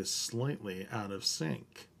watching this slightly out of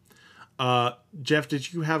sync. Jeff,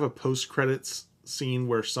 did you have a post-credits scene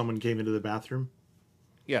where someone came into the bathroom?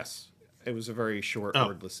 Yes. It was a very short,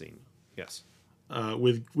 wordless scene. Yes.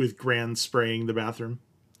 With Gran spraying the bathroom?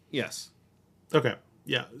 Yes. Okay.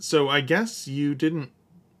 Yeah. So I guess you didn't...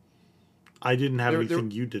 I didn't have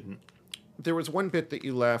anything you didn't. There was one bit that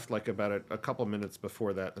you laughed like about a couple minutes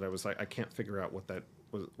before that I was like, I can't figure out what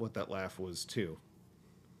that laugh was too.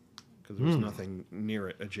 because there was nothing near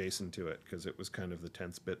it adjacent to it, because it was kind of the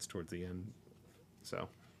tense bits towards the end. So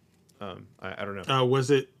I don't know. Was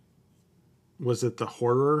it the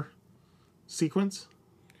horror sequence?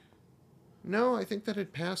 No, I think that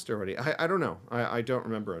had passed already. I don't know. I don't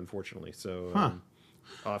remember, unfortunately. So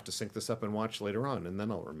I'll have to sync this up and watch later on, and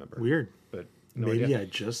then I'll remember. Weird. But no maybe idea. I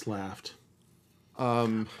just laughed.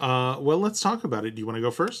 Well, let's talk about it. Do you want to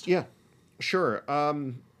go first? Yeah, sure.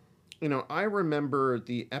 I remember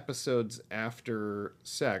the episodes after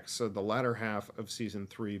sex, so the latter half of season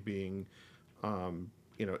 3 being,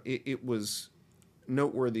 it was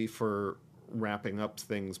noteworthy for wrapping up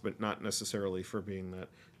things, but not necessarily for being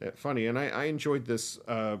that funny. And I enjoyed this,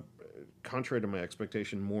 contrary to my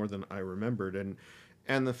expectation, more than I remembered.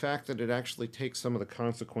 And the fact that it actually takes some of the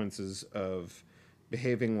consequences of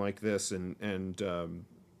behaving like this and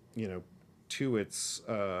to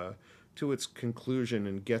its conclusion,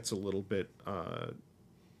 and gets a little bit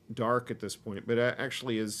dark at this point, but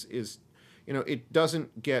actually is it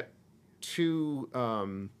doesn't get too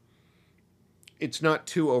it's not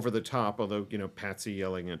too over the top, although Patsy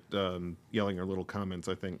yelling her little comments,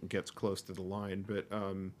 I think, gets close to the line. But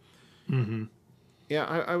yeah,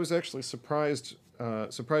 I was actually surprised by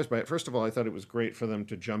it. First of all, I thought it was great for them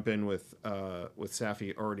to jump in with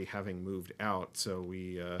Safi already having moved out, so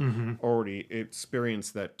we already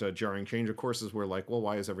experienced that jarring change. Of course, as we're like, well,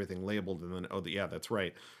 why is everything labeled? And then, oh, yeah, that's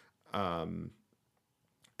right. And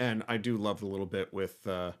I do love the little bit with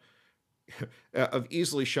of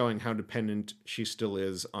easily showing how dependent she still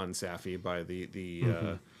is on Safi by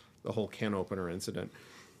the whole can opener incident.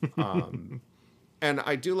 And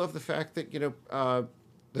I do love the fact that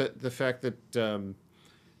the fact that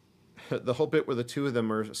the whole bit where the two of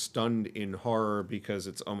them are stunned in horror, because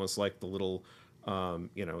it's almost like the little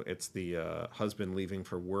it's the husband leaving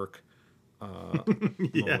for work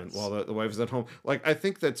Yes. moment while the wife is at home. Like, I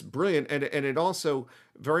think that's brilliant, and it also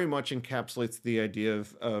very much encapsulates the idea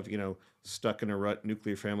of stuck in a rut,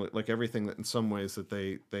 nuclear family, like everything that in some ways that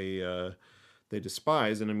they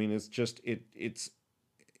despise. And I mean, it's just it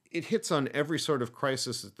hits on every sort of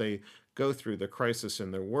crisis that they go through: the crisis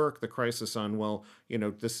in their work, the crisis on, well,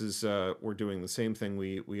 this is we're doing the same thing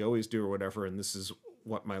we always do or whatever, and this is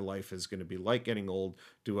what my life is going to be like getting old.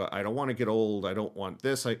 I don't want to get old. I don't want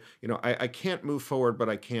this. I can't move forward, but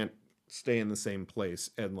I can't stay in the same place.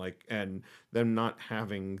 And them not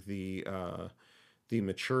having the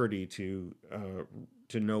maturity to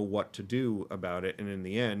know what to do about it. And in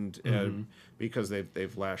the end, because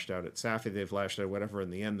they've lashed out at Safi, they've lashed out whatever. In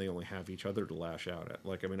the end, they only have each other to lash out at.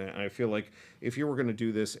 Like, I mean, I feel like if you were going to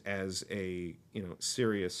do this as a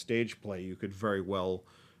serious stage play, you could very well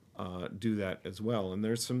do that as well. And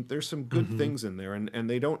there's some good things in there, and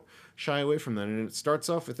they don't shy away from that. And it starts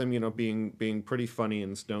off with them being pretty funny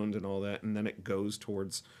and stoned and all that, and then it goes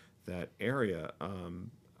towards that area.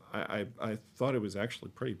 I thought it was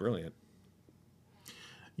actually pretty brilliant.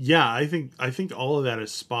 Yeah, I think all of that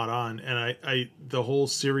is spot on, and I the whole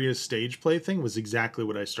serious stage play thing was exactly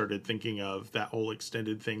what I started thinking of. That whole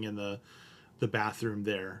extended thing in the bathroom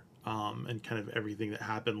there, and kind of everything that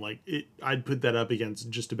happened. Like, I'd put that up against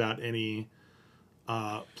just about any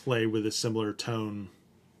play with a similar tone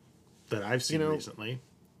that I've seen recently.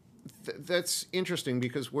 That's interesting,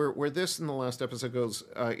 because where this in the last episode goes,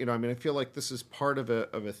 I mean, I feel like this is part of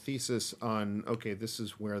a thesis on, okay, this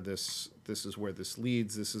is where this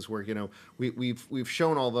leads. This is where we've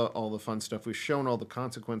shown all the fun stuff. We've shown all the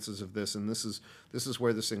consequences of this, and this is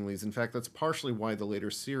where this thing leads. In fact, that's partially why the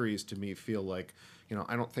later series to me feel like,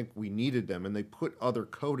 I don't think we needed them, and they put other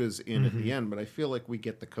codas in at the end, but I feel like we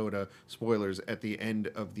get the coda spoilers at the end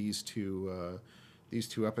of these two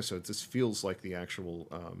episodes. This feels like the actual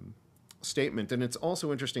statement. And it's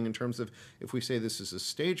also interesting in terms of, if we say this is a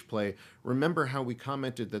stage play, remember how we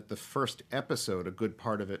commented that the first episode, a good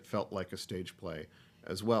part of it felt like a stage play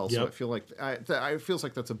as well. Yep. So I feel like it feels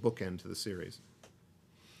like that's a bookend to the series.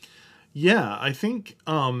 Yeah, I think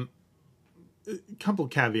a couple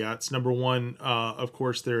caveats. Number one, of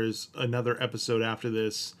course, there is another episode after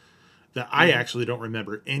this that I actually don't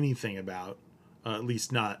remember anything about, at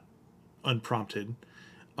least not unprompted.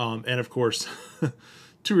 And of course,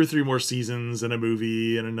 2 or 3 more seasons and a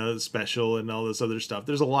movie and another special and all this other stuff.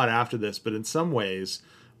 There's a lot after this, but in some ways,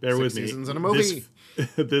 bear 6 with me, seasons and a movie.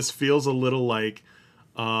 This feels a little like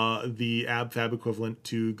the Ab Fab equivalent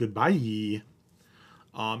to Goodbye, in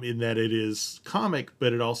that it is comic,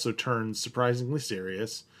 but it also turns surprisingly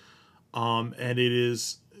serious. And it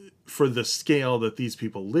is, for the scale that these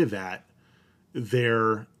people live at,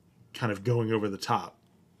 they're kind of going over the top.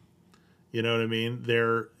 You know what I mean?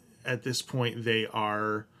 At this point, they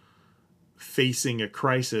are facing a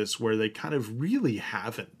crisis where they kind of really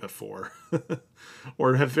haven't before,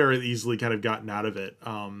 or have very easily kind of gotten out of it.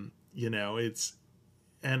 You know,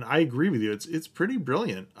 and I agree with you. It's pretty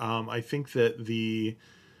brilliant. I think that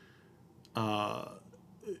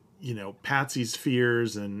you know, Patsy's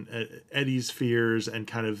fears and Eddie's fears, and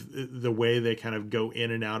kind of the way they kind of go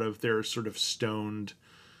in and out of their sort of stoned,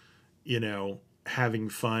 you know, having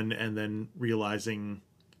fun and then realizing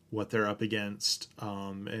what they're up against,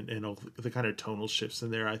 and all the kind of tonal shifts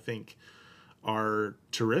in there, I think, are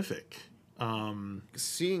terrific.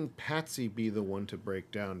 Seeing Patsy be the one to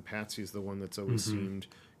break down, Patsy's the one that's always seemed,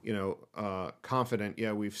 you know, confident.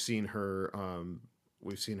 Yeah, we've seen her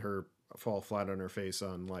fall flat on her face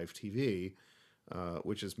on live TV,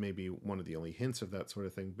 which is maybe one of the only hints of that sort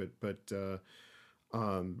of thing. But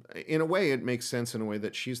in a way, it makes sense in a way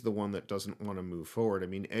that she's the one that doesn't want to move forward. I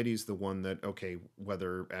mean, Eddie's the one that, okay,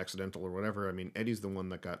 whether accidental or whatever, I mean, Eddie's the one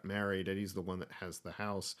that got married. Eddie's the one that has the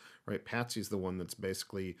house, right? Patsy's the one that's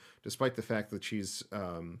basically, despite the fact that she's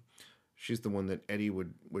the one that Eddie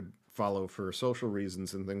would follow for social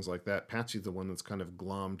reasons and things like that. Patsy's the one that's kind of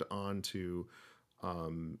glommed onto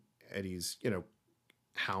Eddie's, you know,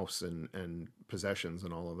 house and possessions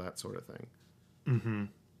and all of that sort of thing. Mm-hmm.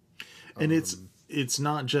 And it's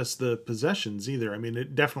not just the possessions either. I mean,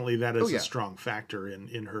 that is a strong factor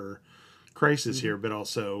in her crisis here, but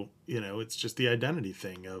also, you know, it's just the identity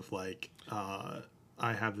thing of like, I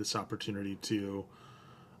have this opportunity to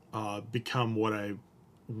become what I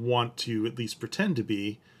want to at least pretend to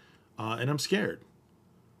be, and I'm scared.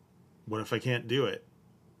 What if I can't do it?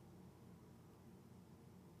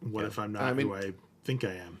 What if I'm not who I think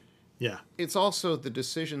I am? Yeah. It's also the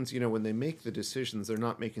decisions, you know, when they make the decisions, they're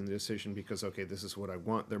not making the decision because, okay, this is what I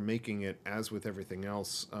want. They're making it, as with everything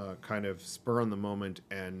else, kind of spur on the moment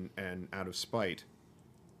and out of spite.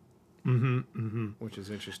 Mm-hmm, mm-hmm. Which is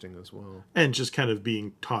interesting as well. And just kind of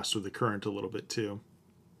being tossed with the current a little bit too.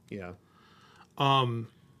 Yeah. The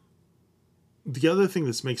other thing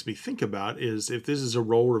this makes me think about is if this is a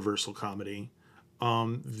role reversal comedy,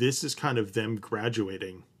 this is kind of them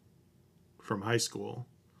graduating from high school.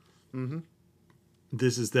 Mm-hmm.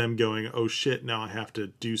 This is them going, oh shit, now I have to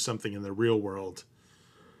do something in the real world.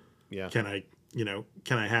 Yeah. Can I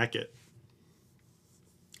hack it?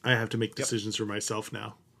 I have to make decisions for myself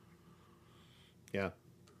now. Yeah.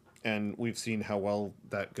 And we've seen how well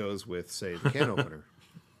that goes with, say, the can opener.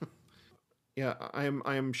 Yeah, I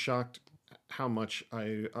am shocked how much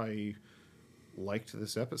I liked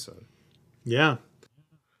this episode. Yeah.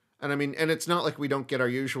 And I mean, and it's not like we don't get our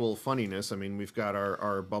usual funniness. I mean, we've got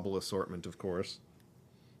our bubble assortment, of course.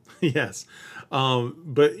 Yes.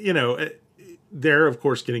 But, you know, they're, of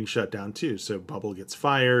course, getting shut down, too. So Bubble gets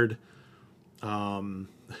fired,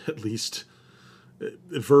 at least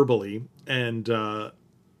verbally. And,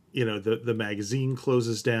 you know, the magazine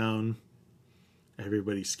closes down.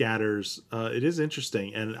 Everybody scatters. It is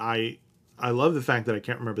interesting. And I love the fact that I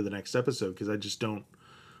can't remember the next episode because I just don't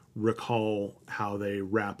recall how they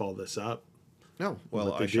wrap all this up. No,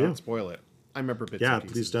 well, I shan't spoil it. I remember bits and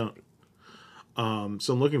pieces. Please don't.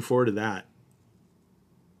 So I'm looking forward to that.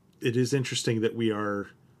 It is interesting that we are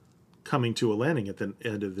coming to a landing at the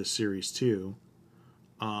end of this series too,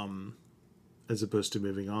 as opposed to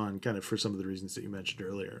moving on, kind of for some of the reasons that you mentioned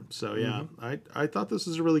earlier. So yeah, I thought this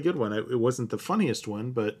was a really good one. It wasn't the funniest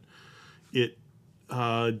one, but it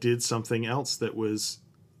did something else that was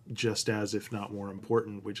just as, if not more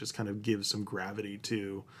important, which is kind of give some gravity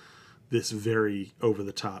to this very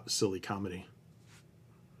over-the-top silly comedy.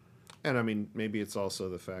 And I mean, maybe it's also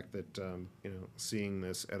the fact that, you know, seeing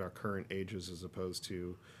this at our current ages as opposed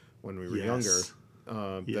to when we were younger,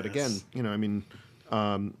 that again, you know, I mean,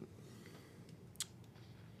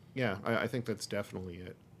 yeah, I think that's definitely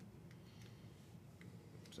it.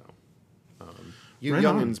 So, you right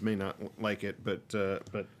youngins on. may not like it, but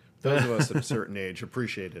those of us at a certain age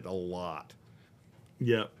appreciate it a lot.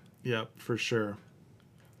 Yep, for sure.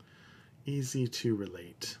 Easy to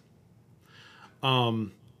relate. I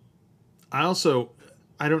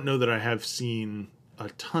don't know that I have seen a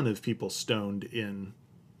ton of people stoned in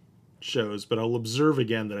shows, but I'll observe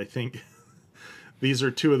again that I think these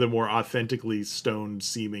are two of the more authentically stoned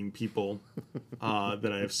seeming people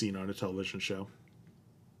that I have seen on a television show.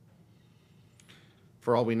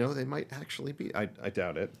 For all we know, they might actually be. I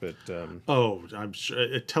doubt it, but I'm sure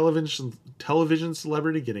a television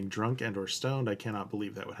celebrity getting drunk and or stoned. I cannot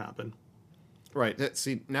believe that would happen. Right.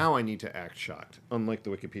 See, now I need to act shocked. Unlike the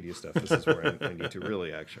Wikipedia stuff, this is where I need to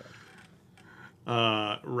really act shocked.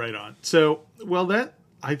 Right on. So, well,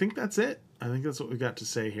 I think that's it. I think that's what we got to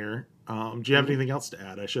say here. Do you have anything else to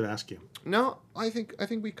add? I should ask you. No, I think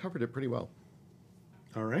we covered it pretty well.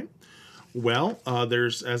 All right. Well,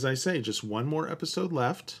 there's, as I say, just one more episode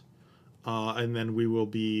left. And then we will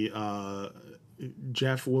be,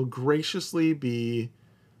 Jeff will graciously be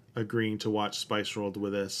agreeing to watch Spice World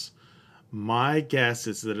with us. My guess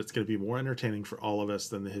is that it's going to be more entertaining for all of us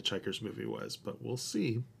than the Hitchhiker's movie was, but we'll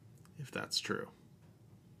see if that's true.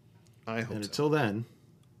 I hope and so. Until then,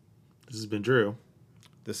 this has been Drew.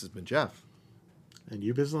 This has been Jeff. And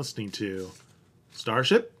you've been listening to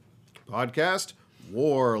Starship Podcast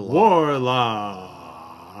Warlock.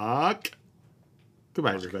 Warlock.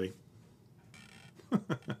 Goodbye, everybody.